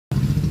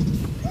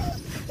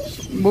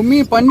பொம்மி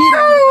பன்னீர்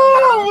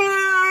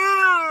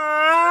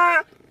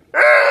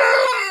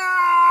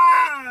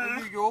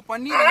ஐயோ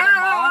பன்னீர்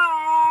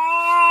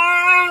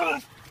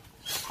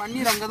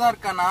பன்னீர் அங்கதான்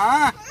இருக்கானா?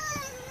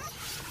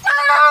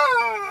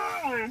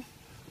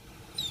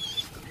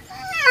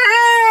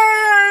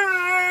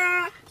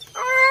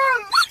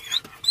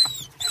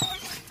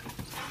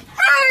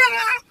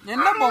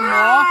 என்ன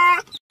பொம்மை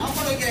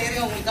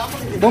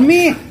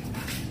பொம்மி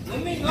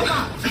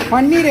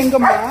பன்னீர்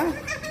எங்கம்மா?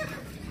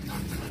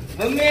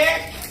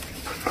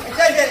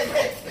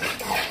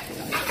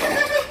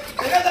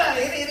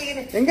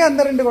 எங்க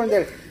அந்த ரெண்டு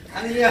குழந்தைகள்?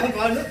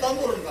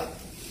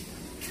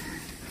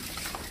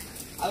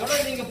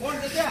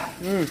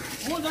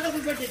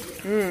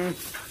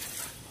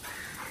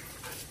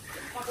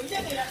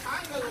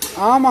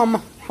 ஆமா ஆமா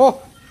போ.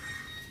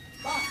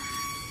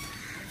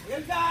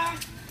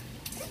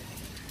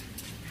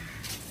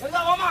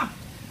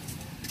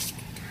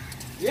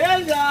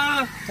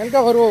 ஹெல்கா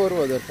வருவோம்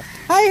வருவோம்.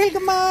 ஹாய்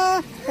ஹெல்கம்மா,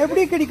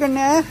 எப்படி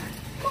கிடைக்கண்ணே?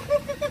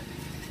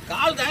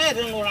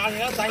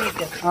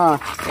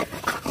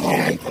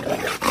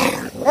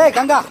 ஏய்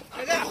கங்கா,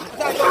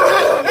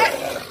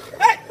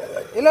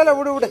 இல்ல இல்ல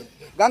விடு விடு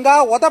கங்கா,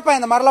 உதப்ப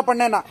இந்த மாதிரிலாம்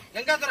பண்ணேன்னா.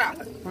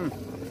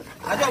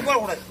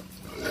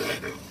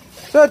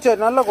 சரி சரி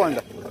நல்ல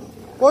குழந்தை,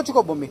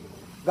 கோச்சுக்கோ பொம்மி.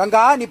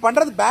 கங்கா நீ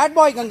பண்றது பேட்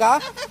பாய். கங்கா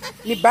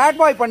நீ பேட்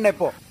பாய் பண்ண.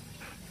 இப்போ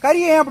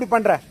கறி ஏன் அப்படி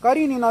பண்ற?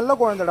 கறி நீ நல்ல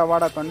குழந்தைடா.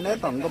 வாடா கண்ணு,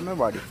 தங்கமே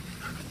வாடி,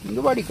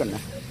 இங்க வாடி கண்ணு.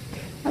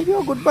 ஐயோ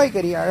குட் பாய்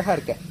கறி, அழகா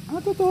இருக்க.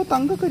 அதோ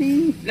தங்க கறி.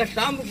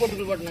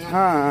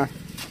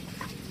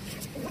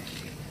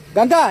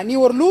 கங்கா நீ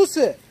ஒரு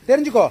லூசு,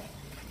 தெரிஞ்சுக்கோ.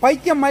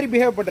 பைத்தியம் மாதிரி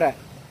பிஹேவ் பண்ற.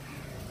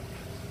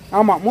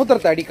 ஆமா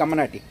மூத்திரத்தை அடி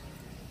கம்மநாட்டி.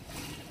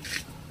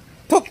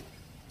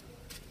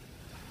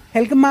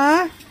 ஹெல்கம்மா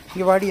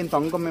இங்க வாடி, என்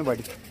தங்கமே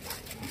வாடி.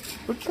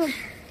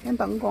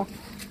 என் தங்கம்.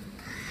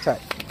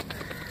 சரி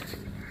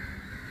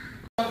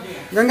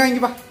கங்கா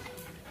இங்க வா,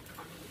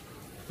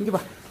 இங்க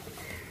வா.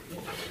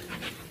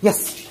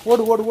 எஸ்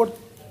ஓடு ஓடு ஓடு.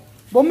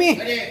 பொம்மி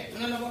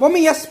பொம்மி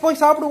எஸ் போய்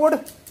சாப்பிடு, ஓடு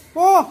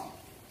போ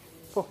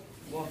போ.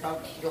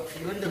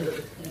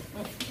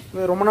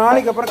 ரொம்ப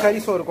நாளைக்கு அப்புறம் கறி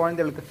சோறு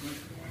குழந்தைகளுக்கு.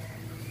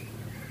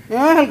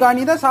 ஏன் ஹெல்கா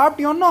நீ தான்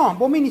சாப்பிட்டியோன்னோ?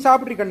 பொம்மி நீ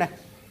சாப்பிட்ருக்கண்ணே.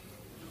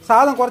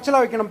 சாதம்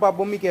குறைச்சலா வைக்கணும்ப்பா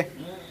பொம்மிக்கு.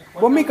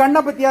 பொம்மி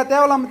கண்ணை பத்தியா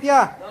தேவலாம் பத்தியா?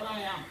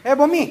 ஏ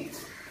பொம்மி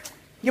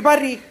இங்க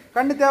பாரு,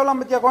 கண்ணு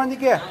தேவலாம் பத்தியா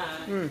குழந்தைக்கு?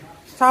 ம்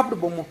சாப்பிடு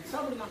பொம்மு,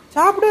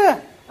 சாப்பிடு.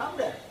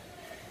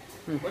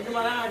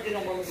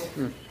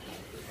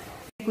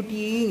 குட்டி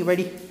இங்க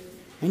படி.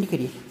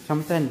 கறி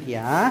சமத்தா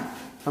இருந்தியா?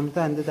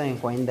 சமத்தா இருந்துதான்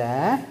என் குழந்தை.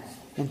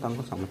 என்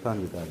தங்கம் சமத்தா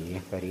இருந்துதாரு.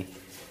 என் கறி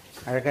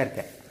அழகா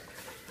இருக்க.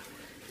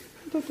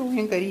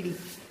 என் கறிடி,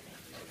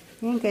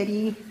 என் கறி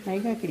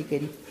அழகா கறி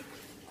கறி.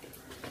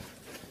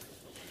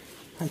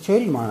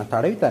 சரிம்மா நான்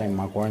தடவி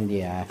தரேம்மா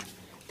குழந்தைய.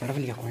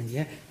 தடவலியா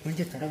குழந்தைய?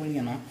 குழந்தைய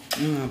தடவலியாண்ணா?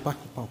 அப்பா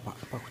அப்பா அப்பா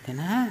அப்பா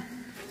கொடுத்தேனா?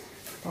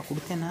 அப்பா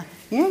கொடுத்தேனா?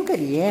 ஏன்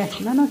கறியே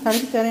நான்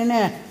தடவி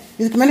தரேனே.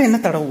 இதுக்கு மேலே என்ன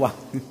தடவுவா?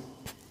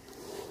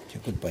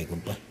 சரி குட் பாய்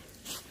குட் பாய்.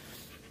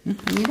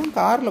 நீ தான்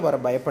காரில் வர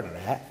பயப்படுற.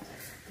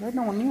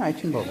 நான் ஒன்றையும்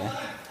அழைச்சின்னு போவேன்.